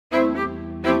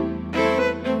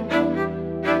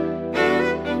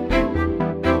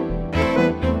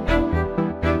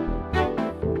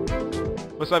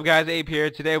What's up, guys? Abe here.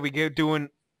 Today we get doing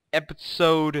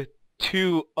episode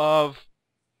 2 of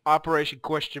Operation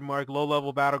Question Mark Low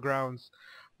Level Battlegrounds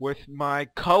with my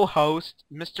co-host,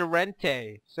 Mr.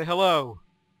 Rente. Say hello.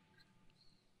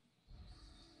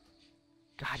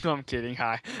 God, no, I'm kidding.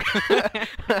 Hi.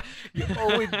 You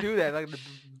always do that. Like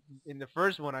in the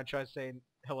first one, I tried saying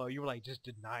hello. You were like just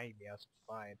denying me. I was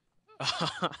fine.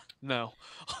 No.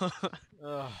 Ugh.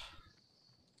 All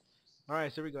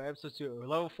right, so here we go. Episode 2. We're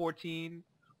level 14.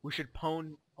 We should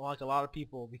pwn like a lot of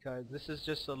people because this is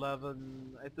just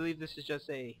 11. I believe this is just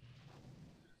a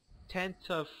 10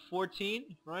 to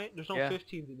 14, right? There's no Yeah.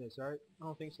 15s in this, right? I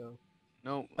don't think so.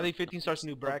 No. I think 15 starts a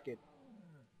new bracket.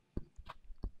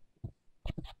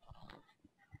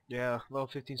 Yeah, level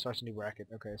 15 starts a new bracket.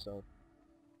 Okay, so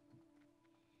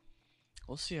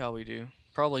We'll see how we do.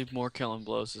 Probably more killing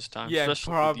blows this time. yeah,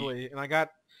 especially probably. And I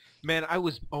got, man, I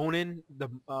was owning the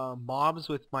mobs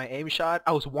with my aim shot.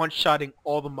 I was one-shotting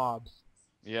all the mobs.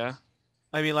 Yeah.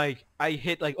 I mean, like I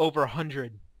hit like over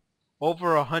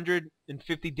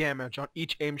 150 damage on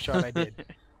each aim shot I did.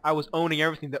 I was owning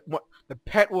everything. The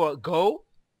pet will go.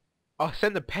 I'll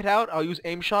send the pet out. I'll use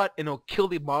aim shot, and it'll kill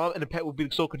the mob, and the pet will be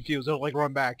so confused. It'll like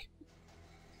run back.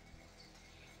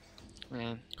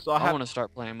 Man. So I want to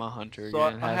start playing my hunter so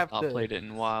again. I've not played it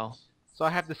in a while. So I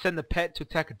have to send the pet to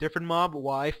attack a different mob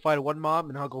while I fight one mob,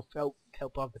 and I'll go help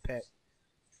off the pet.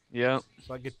 Yeah.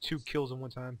 So I get 2 kills in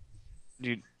one time.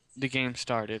 Dude, the game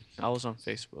started. I was on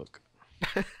Facebook.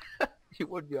 You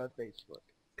would be on Facebook.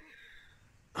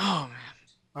 Oh man.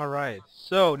 All right.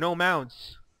 So no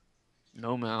mounts.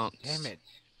 No mounts. Damn it.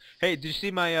 Hey, did you see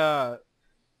my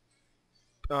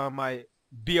my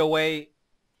BOA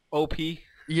OP?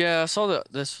 Yeah, I saw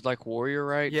this like warrior,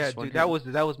 right? Yeah, dude, that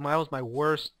was my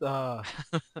worst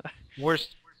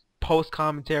worst post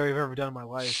commentary I've ever done in my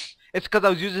life. It's because I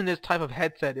was using this type of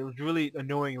headset. It was really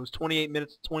annoying. It was 28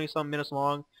 minutes, 20-some minutes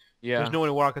long. Yeah. There's no way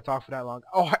where I could talk for that long.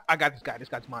 Oh, I got this guy. This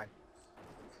guy's mine.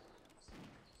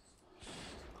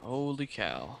 Holy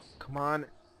cow. Come on.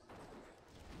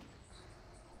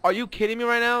 Are you kidding me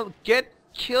right now?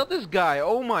 Kill this guy.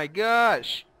 Oh my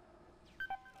gosh.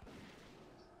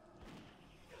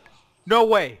 No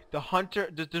way. The hunter,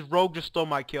 this rogue just stole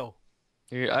my kill.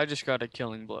 Dude, I just got a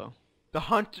killing blow.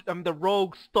 The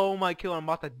rogue stole my kill. I'm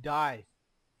about to die.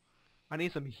 I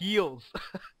need some heals.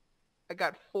 I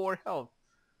got 4 health.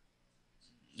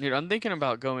 Dude, I'm thinking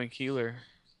about going healer,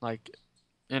 like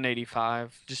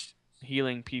N85, just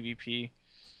healing PvP.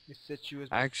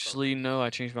 Actually, no, I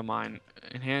changed my mind.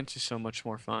 Enhance is so much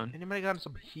more fun. Anybody got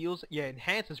some heals? Yeah,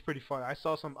 Enhance is pretty fun. I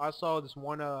saw this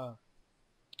one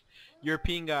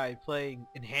European guy playing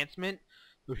Enhancement,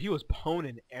 but he was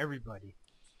pwning everybody.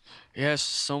 Yes,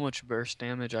 so much burst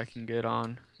damage I can get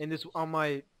on. And this on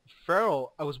my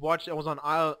Feral, I was on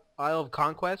Isle of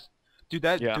Conquest. Dude,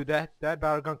 that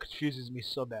battleground confuses me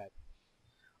so bad.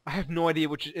 I have no idea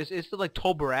which is it like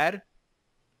Tolbarad?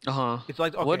 It's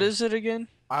like, okay. What is it again?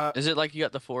 Is it like you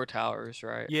got the 4 towers,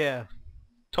 right? Yeah.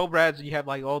 Tolbarad's, you have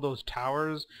like all those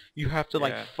towers. You have to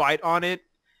like fight on it.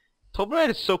 Tolbarad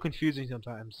is so confusing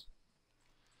sometimes.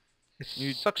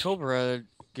 Tolbarad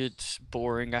gets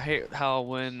boring. I hate how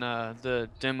when the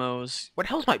demos what the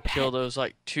hell's my pet? Kill those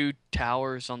like 2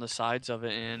 towers on the sides of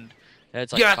it, and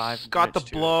it's like yes, 5 got the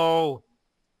blow.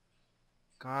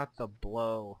 Got the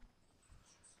blow.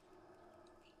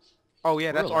 Oh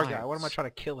yeah, that's our guy. What am I trying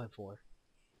to kill him for?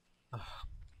 Ugh.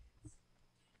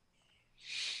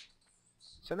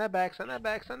 Send that back. Send that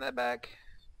back. Send that back.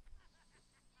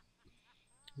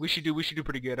 We should do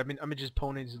pretty good. I'm just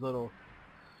pwning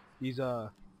these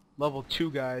level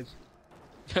 2 guys.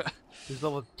 He's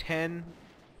level 10.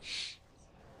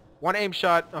 1 aim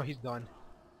shot. Oh, he's done.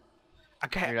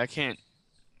 Dude, I can't.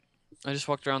 I just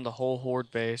walked around the whole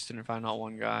horde base, didn't find out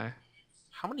 1 guy.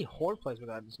 How many horde plays we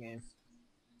got in this game?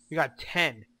 We got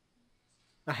 10.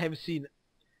 I've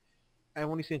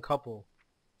only seen a couple.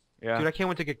 Yeah. Dude, I can't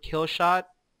wait to get kill shot.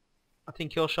 I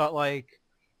think kill shot like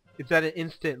it's at an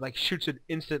instant, like shoots it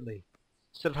instantly.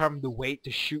 Instead of having to wait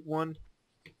to shoot one.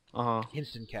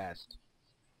 Instant cast.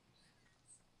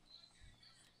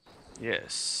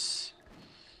 Yes.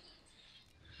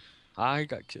 I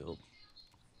got killed.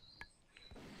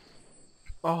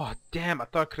 Oh damn! I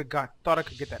thought I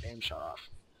could get that aim shot off.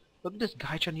 Look at this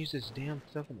guy trying to use this damn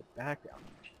stuff in the background.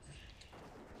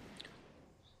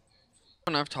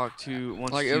 I've talked to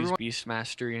wants to use Beast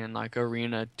Mastery and like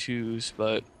Arena 2s,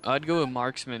 but I'd go with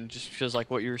Marksman just because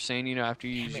like what you were saying, you know, after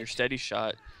you use your steady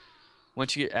shot,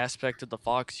 once you get Aspect of the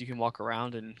Fox, you can walk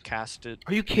around and cast it.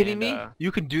 Are you kidding me?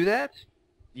 You can do that?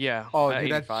 Yeah, Oh, at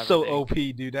dude, that's 85, I so think.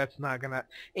 OP, dude. That's not gonna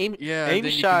Yeah, and aim then you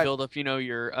can shot. build up,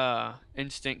 your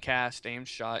instant cast aim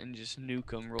shot and just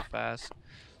nuke them real fast.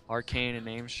 Arcane and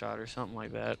aim shot or something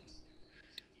like that.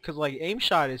 Cause like aim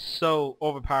shot is so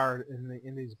overpowered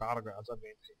in these battlegrounds. I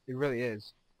mean, it really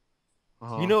is.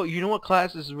 Uh-huh. You know what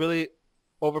class is really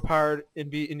overpowered in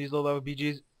these low level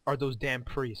BGs are those damn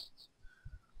priests.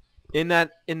 In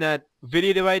that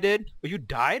video that I did, where you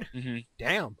died. Mhm.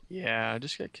 Damn, Yeah, I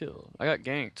just got killed. I got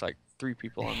ganked, like 3 I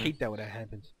people on me. hate that when that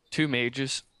happens. 2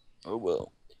 mages. Oh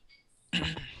well.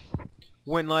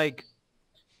 When like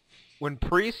when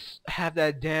priests have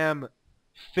that damn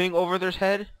thing over their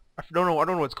head. I don't know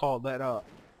what it's called. That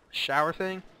shower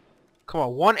thing. Come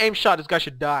on, one aim shot, this guy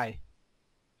should die.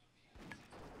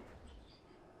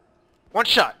 One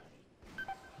shot.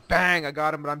 Bang, I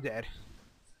got him, but I'm dead.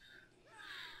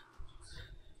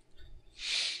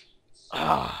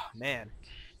 Ah, man.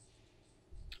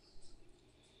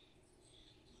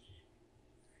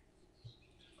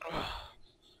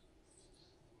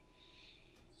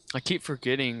 I keep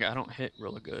forgetting I don't hit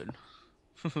really good.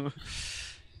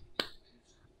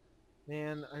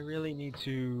 Man, I really need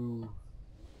to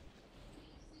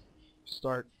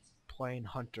start playing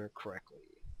Hunter correctly.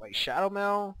 Like, Shadow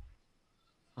Mail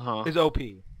Uh-huh. is OP.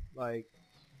 Like,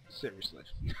 seriously.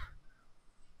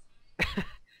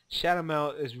 Shadow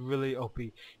Mail is really OP.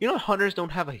 You know Hunters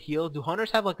don't have a heal? Do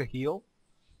Hunters have, like, a heal?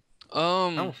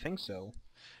 I don't think so.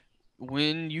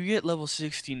 When you get level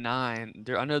 69,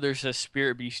 I know there's a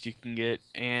spirit beast you can get,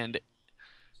 and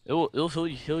it'll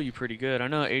heal you pretty good. I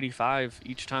know at 85,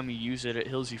 each time you use it, it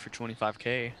heals you for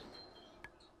 25k.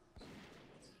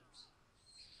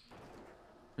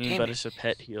 Damn But it. it's a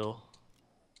pet heal.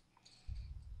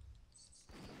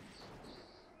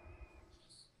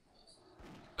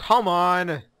 Come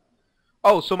on.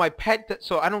 Oh, so my pet...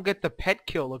 So I don't get the pet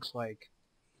kill, looks like.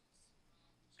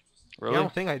 Really? Yeah, I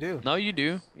don't think I do. No, you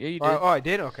do. Yeah, you did. Oh, I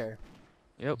did? Okay.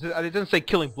 Yep. It doesn't say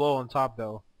killing blow on top,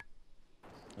 though.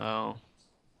 Oh.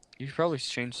 You should probably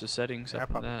change the settings Yeah, I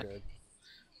up on probably that. could.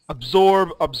 Absorb,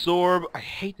 absorb. I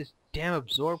hate this damn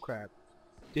absorb crap.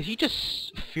 Did he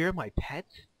just fear my pet?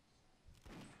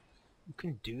 You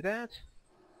can do that?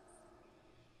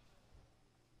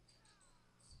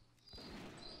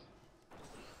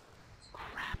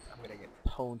 Crap, I'm gonna get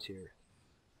pwned here.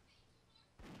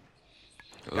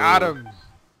 Got Ugh, him!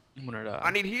 I'm gonna die.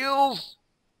 I need heals!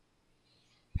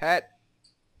 Pet.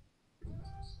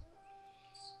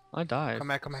 I died. Come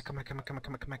back, come back, come back, come back, come back,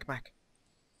 come back, come back, come back.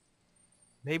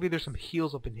 Maybe there's some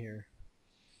heals up in here.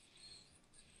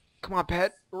 Come on,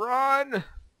 pet. Run!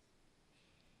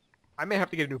 I may have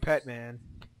to get a new pet, man.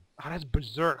 Oh, that's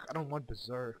Berserk. I don't want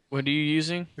Berserk. What are you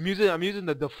using? I'm using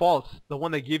the default, the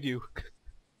one they give you.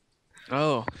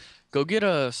 Oh, go get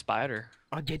a spider.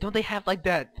 Oh, yeah, don't they have like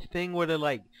that thing where they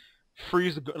like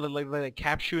freeze the like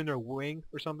capture you in their wing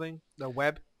or something? The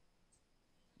web?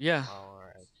 Yeah. Oh,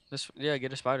 alright. Yeah,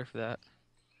 get a spider for that.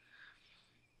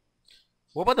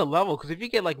 What about the level? Because if you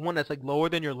get like one that's like lower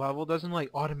than your level, doesn't like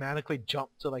automatically jump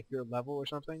to like your level or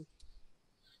something?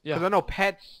 Because Yeah. I know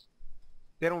pets,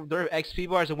 they're XP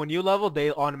bars, and when you level,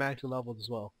 they automatically leveled as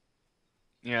well.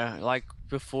 Yeah, like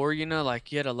before,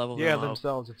 like you had to level Yeah, them up.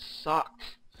 themselves. It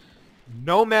sucked.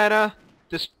 No mana.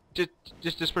 This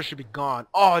person should be gone.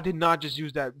 Oh, I did not just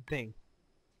use that thing.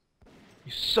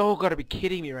 You so gotta be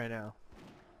kidding me right now.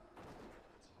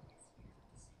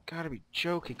 Gotta be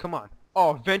joking. Come on.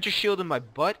 Oh, Avenger Shield in my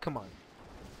butt? Come on.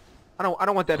 I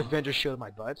don't want that Avenger Shield in my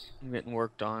butt. I'm getting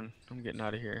worked on. I'm getting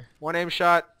out of here. One aim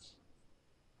shot.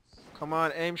 Come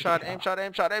on, aim shot, aim shot,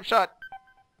 aim shot, aim shot.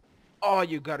 Oh,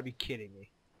 you gotta be kidding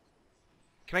me.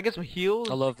 Can I get some heals?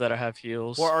 I love that I have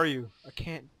heals. Where are you? I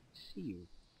can't see you.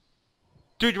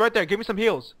 Dude, you're right there. Give me some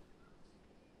heals.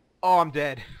 Oh, I'm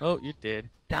dead. Oh, you did.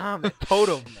 Damn, that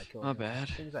totem. My bad.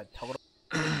 Things that totem.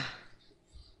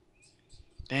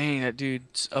 Dang, that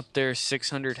dude's up there,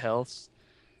 600 health.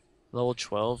 Level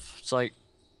 12. It's like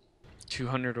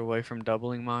 200 away from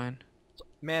doubling mine.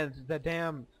 Man, the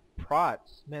damn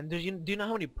prots. Man, do you know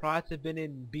how many prots have been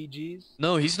in BGs?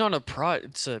 No, he's not a prot.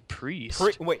 It's a priest.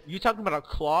 Wait, you talking about a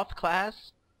cloth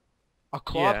class? A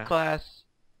cloth class?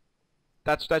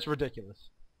 That's ridiculous.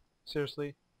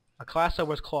 Seriously, a class that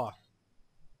wears cloth.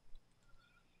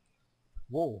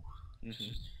 Whoa.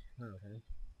 Okay.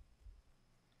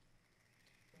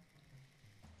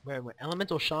 Wait,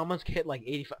 elemental shamans hit like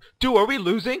 85. Dude, are we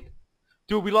losing?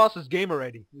 Dude, we lost this game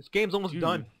already. This game's almost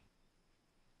done.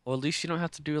 Well, at least you don't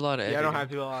have to do a lot of editing. Yeah, I don't have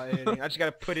to do a lot of editing. I just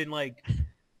gotta put in like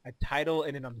a title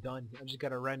and then I'm done. I just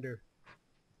gotta render.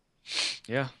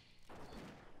 Yeah.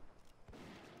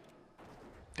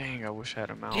 Dang, I wish I had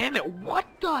a mouse. Damn it, what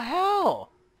the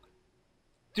hell?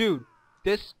 Dude,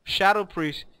 this Shadow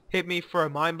Priest hit me for a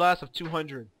Mind Blast of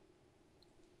 200.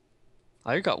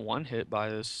 I got one hit by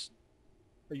this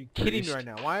Are you kidding me priest. right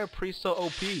now? Why are priests so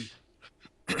OP?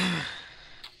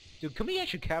 Dude, can we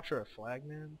actually capture a flag,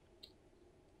 man?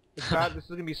 God, this is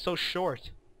gonna be so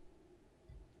short.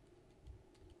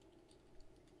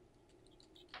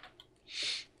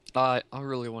 I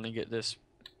really want to get this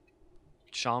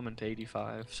shaman to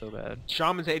 85 so bad.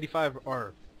 Shamans 85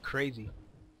 are crazy.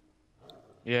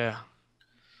 Yeah.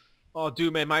 Oh,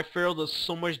 dude, man, my Feral does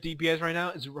so much DPS right now.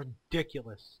 It's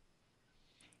ridiculous.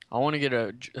 I want to get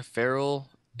a feral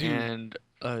Dude. and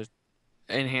a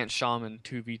enhanced shaman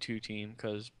 2v2 team,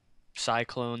 because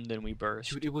cyclone, then we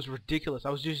burst. Dude, it was ridiculous. I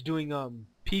was just doing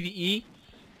PvE.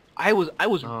 I was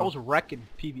wrecking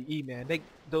PvE, man.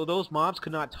 Those mobs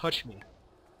could not touch me.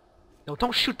 No,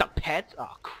 don't shoot the pets.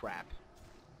 Oh crap.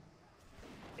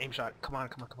 Aim shot. Come on.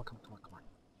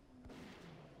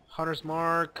 Hunter's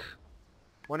mark.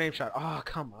 One aim shot. Oh,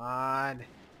 come on.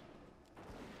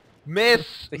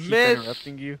 Miss. They keep Miss.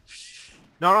 interrupting you.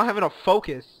 No, I don't have enough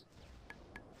focus.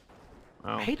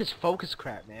 Oh. I hate this focus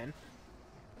crap, man.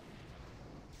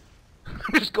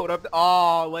 Just going up.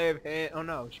 Oh, lay of hand. Oh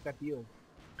no, she got healed.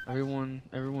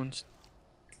 Everyone's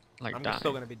like I'm dying.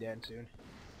 still gonna be dead soon.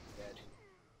 Dead.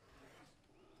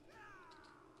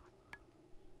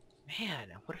 Man,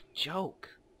 what a joke.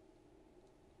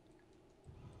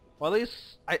 Well, at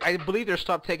least I believe they're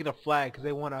stopped taking the flag because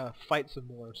they want to fight some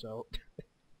more. So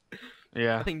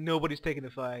Yeah. I think nobody's taking the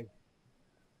flag.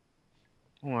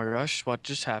 Oh my gosh, what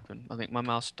just happened? I think my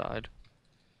mouse died.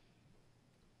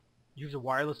 Use a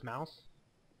wireless mouse.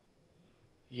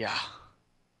 Yeah.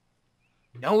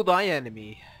 Know thy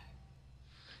enemy.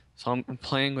 So I'm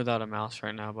playing without a mouse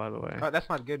right now, by the way. Oh, that's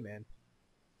not good, man.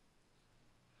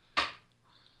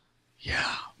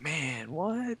 Yeah, man,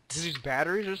 what? Does it use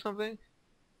batteries or something?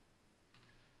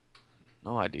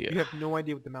 No idea. You have no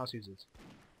idea what the mouse uses.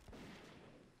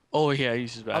 Oh yeah, it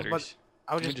uses batteries.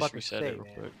 I was Let just me about to reset say, it real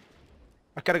man. quick.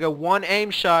 I gotta go one aim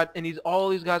shot, and all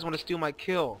these guys want to steal my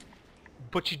kill,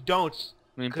 but you don't.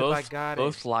 I mean, 'Cause I got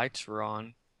both it. lights were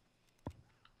on.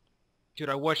 Dude,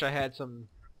 I wish I had some.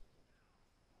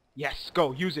 Yes,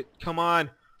 go use it. Come on.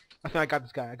 I think I got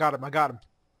this guy. I got him.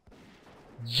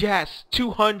 Yes,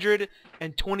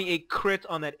 228 crits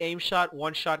on that aim shot,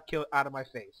 one shot kill out of my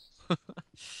face.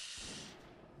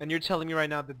 And you're telling me right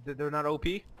now that they're not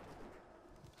OP?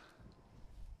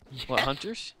 Yes. What,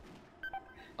 hunters?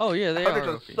 Oh yeah, they are Hunters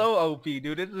OP. are so OP,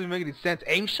 dude. This doesn't make any sense.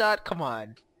 Aim shot? Come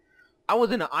on. I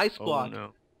was in an ice block,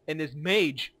 no. and this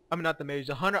mage, I mean not the mage,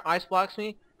 the hunter ice blocks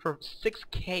me for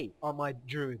 6k on my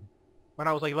druid when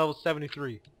I was like level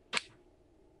 73.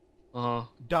 Uh-huh.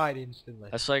 Died instantly.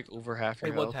 That's like over half your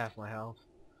It health. was half my health.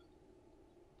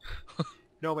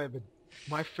 No man, but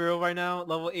my Feral right now,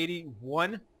 level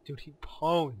 81, dude, he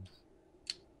pwns.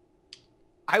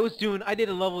 I did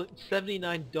a level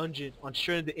 79 dungeon on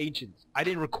Strand of the Ancients. I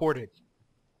didn't record it.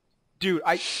 Dude,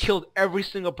 I killed every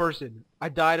single person. I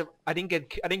didn't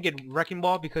get Wrecking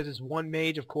Ball because it's one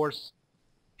mage, of course.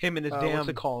 Him and his damn, what's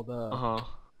it called?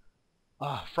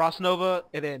 Frost Nova,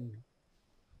 and then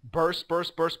burst.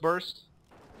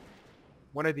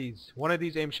 One of these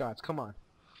aim shots. Come on.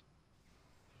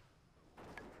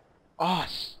 Oh,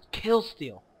 kill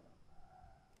steal.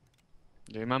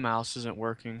 Dude, my mouse isn't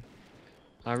working.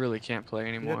 I really can't play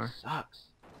anymore. That sucks.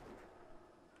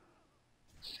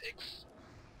 6.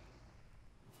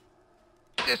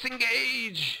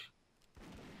 Disengage.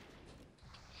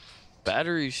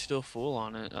 Battery's still full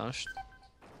on it. I just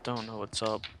don't know what's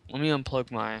up. Let me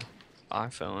unplug my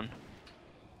iPhone.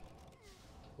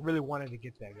 I really wanted to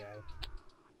get that guy.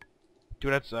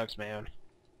 Dude, that sucks, man.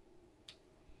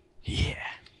 Yeah.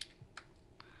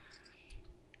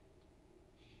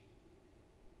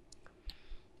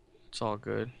 It's all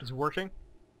good. Is it working?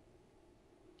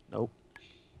 Nope.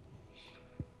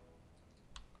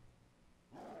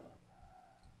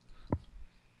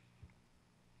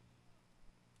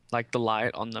 Like the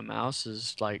light on the mouse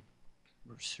is like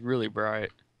really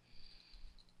bright.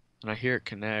 And I hear it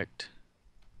connect.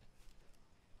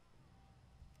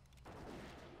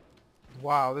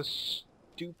 Wow, this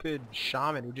stupid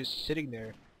shaman was just sitting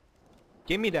there.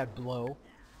 Give me that blow.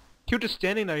 He was just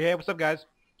standing there. Hey, what's up, guys?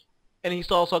 And he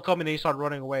saw us coming and he started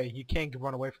running away. You can't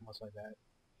run away from us like that.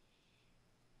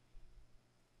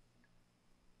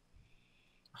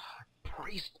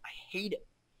 Priest, I hate it.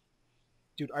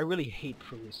 Dude, I really hate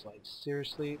priests. Like,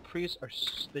 seriously,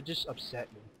 priests they just upset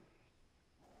me.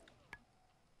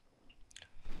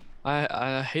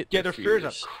 I hate Their fears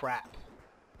are crap.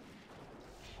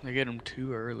 They get them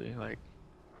too early. Like,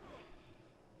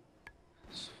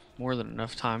 it's more than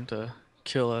enough time to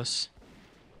kill us.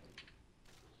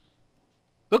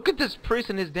 Look at this priest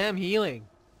and his damn healing.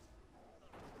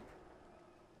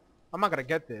 I'm not gonna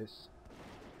get this.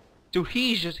 Dude,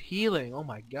 he's just healing. Oh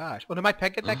my gosh. Oh, did my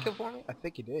pet get that kill for me? I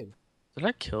think he did. Did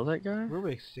I kill that guy?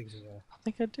 Rubik's 6 is there. I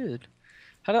think I did.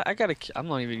 How did I gotta? I'm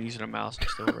not even using a mouse. I'm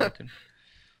still wrecking.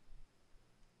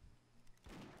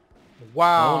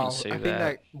 Wow. I think think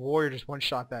that warrior just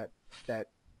one-shot that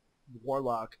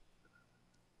warlock.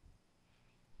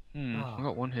 I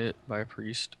got one hit by a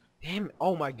priest. Damn.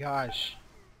 Oh my gosh.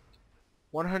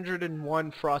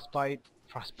 101 frostbolt,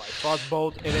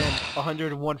 and then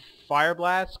 101 fire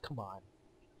blast. Come on.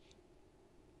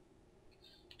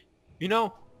 You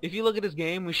know, if you look at this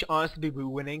game, we should honestly be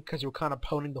winning because we're kind of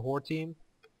poning the horde team.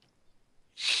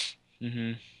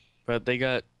 But they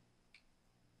got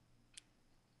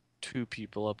 2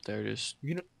 people up there just.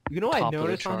 You know what I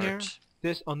noticed on here?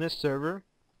 On this server,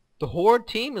 the horde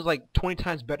team is like 20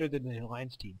 times better than the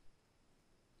alliance team.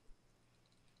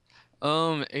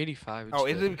 85. Oh,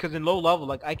 is it because in low level,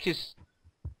 like I just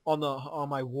on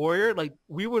my warrior, like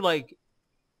we were like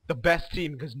the best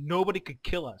team because nobody could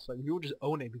kill us. Like we were just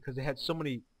owning because they had so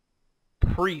many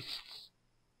priests.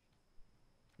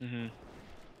 I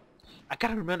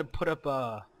gotta remember to put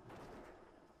up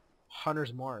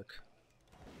Hunter's Mark.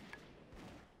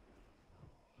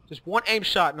 Just one aim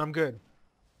shot and I'm good.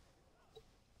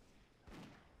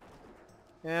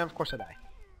 And of course I die.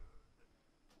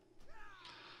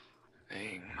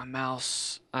 Dang, my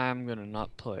mouse. I'm gonna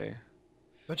not play.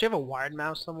 Don't you have a wired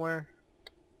mouse somewhere?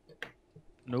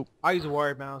 Nope. I use a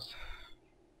wired mouse.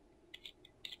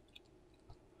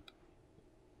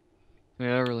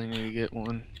 Yeah, I really need to get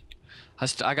one.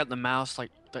 I got the mouse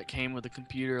like that came with the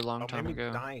computer a long time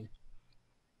ago. Dying.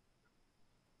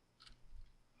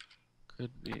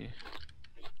 Could be.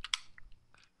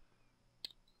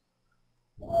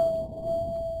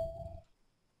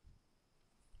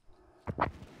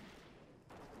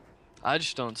 I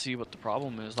just don't see what the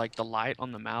problem is. Like the light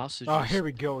on the mouse is just here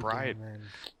we go bright. again, man.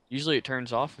 Usually it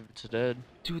turns off if it's dead.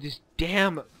 Dude, this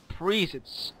damn priest, it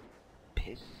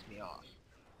pisses me off.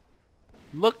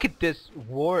 Look at this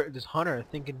hunter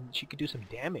thinking she could do some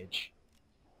damage.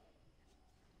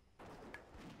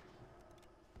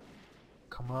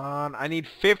 Come on, I need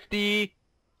 50.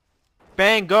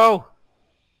 Bang, go.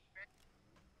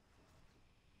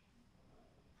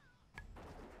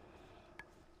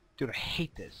 Dude, I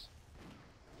hate this.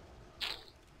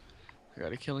 I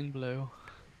got a killing blow.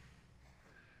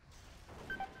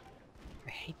 I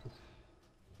hate this.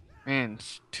 Man,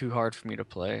 it's too hard for me to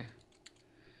play.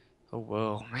 Oh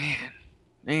whoa, man.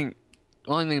 Dang.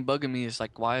 The only thing bugging me is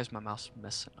like, why is my mouse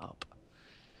messing up?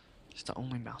 It's the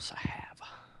only mouse I have.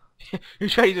 You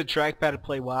try to use a trackpad to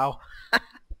play WoW.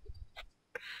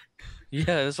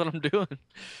 Yeah, that's what I'm doing.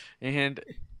 And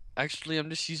actually, I'm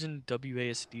just using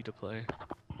WASD to play.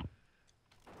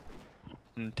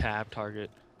 And tab target.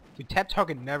 Dude, tab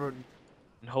target never.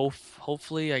 And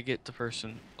hopefully I get the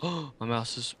person. Oh, my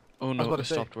mouse is. Oh no, it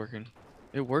stopped working.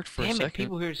 It worked for a second. Damn it,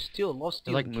 people here still love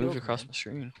stealing. It like moved across my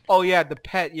screen. Oh yeah, the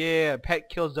pet. Yeah, pet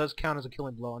kills does count as a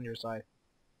killing blow on your side.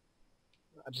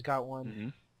 I just got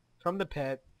one from the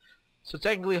pet. So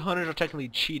technically, hunters are technically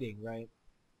cheating, right?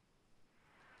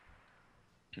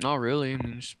 Not really. I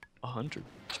mean, it's a hunter.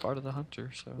 It's part of the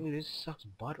hunter. So. Dude, this sucks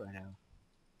butt right now.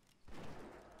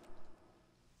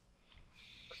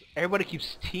 Everybody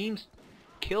keeps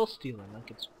kill stealing like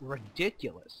it's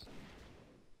ridiculous.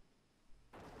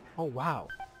 Oh wow,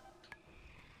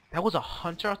 that was a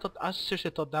hunter. I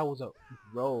seriously thought that was a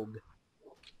rogue.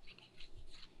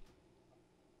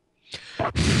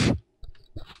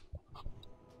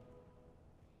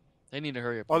 They need to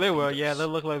hurry up. Oh, they will. Yeah, they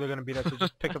look like they're gonna beat us. So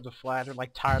just pick up the flag. They're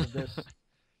like tired of this.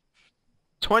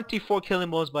 24 killing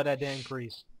blows by that damn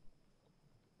priest.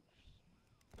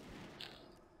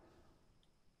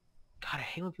 God, I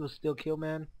hate when people still kill,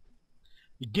 man.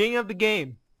 Beginning of the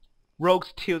game,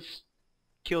 rogues kill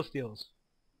steals.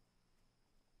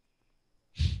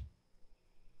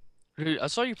 Dude, I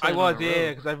saw you play.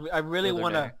 Yeah, because I really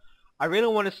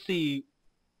wanna see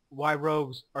why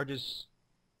rogues are just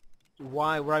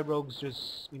rogues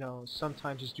just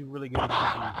sometimes just do really good.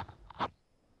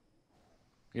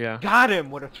 Yeah. Got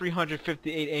him with a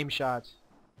 358 aim shots.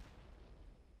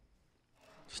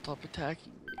 Stop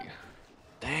attacking me.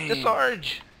 Dang.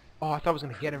 Disarge! Oh, I thought I was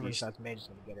gonna get him. Besides, Mage is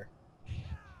gonna get her.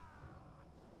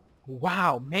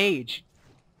 Wow, Mage!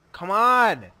 Come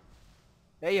on!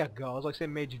 There you go. I was like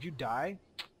saying, Mage, if you die,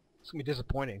 it's gonna be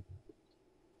disappointing.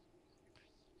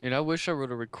 And I wish I would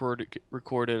have recorded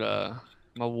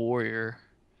my warrior.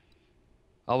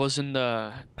 I was in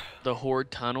the horde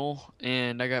tunnel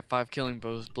and I got 5 killing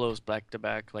blows back to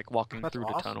back, like walking through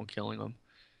the tunnel, killing them.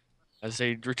 as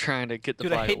they were trying to get the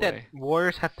Dude, I flag hate away. that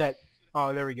Warriors have that.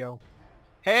 Oh, there we go.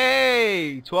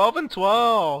 Hey, 12 and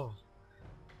 12.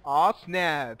 Aw,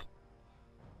 snap.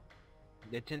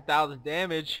 Did 10,000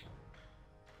 damage.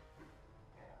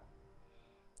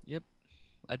 Yep,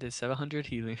 I did 700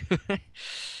 healing.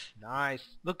 Nice.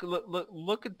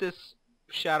 Look at this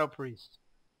Shadow Priest.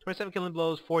 27 killing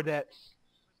blows, 4 deaths.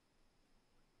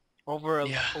 Yeah.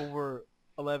 Over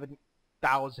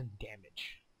 11,000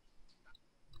 damage.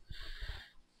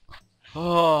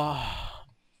 Oh,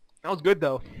 that was good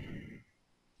though.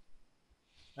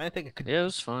 I didn't think it could. Yeah, it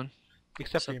was fun.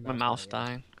 Except for your My mouse, mouse dying.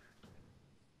 dying.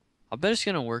 I bet it's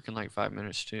gonna work in like 5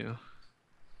 minutes too.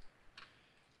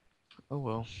 Oh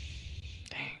well.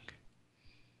 Dang.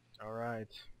 Alright.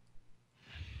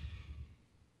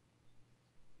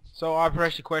 So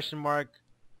Operation question mark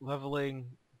leveling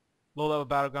low level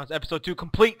battlegrounds episode 2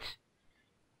 complete.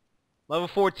 Level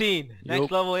 14. Next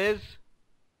Yup. level is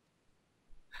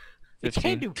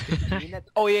 15. You can't do 15.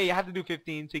 Oh yeah, you have to do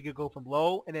 15 so you could go from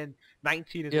low, and then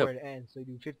 19 is Yep. where it ends. So you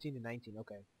do 15 and 19.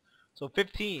 Okay. So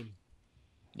 15.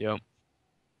 Yep.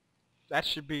 That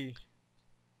should be.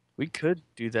 We could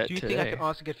do that Do you today. think I can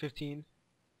also get 15?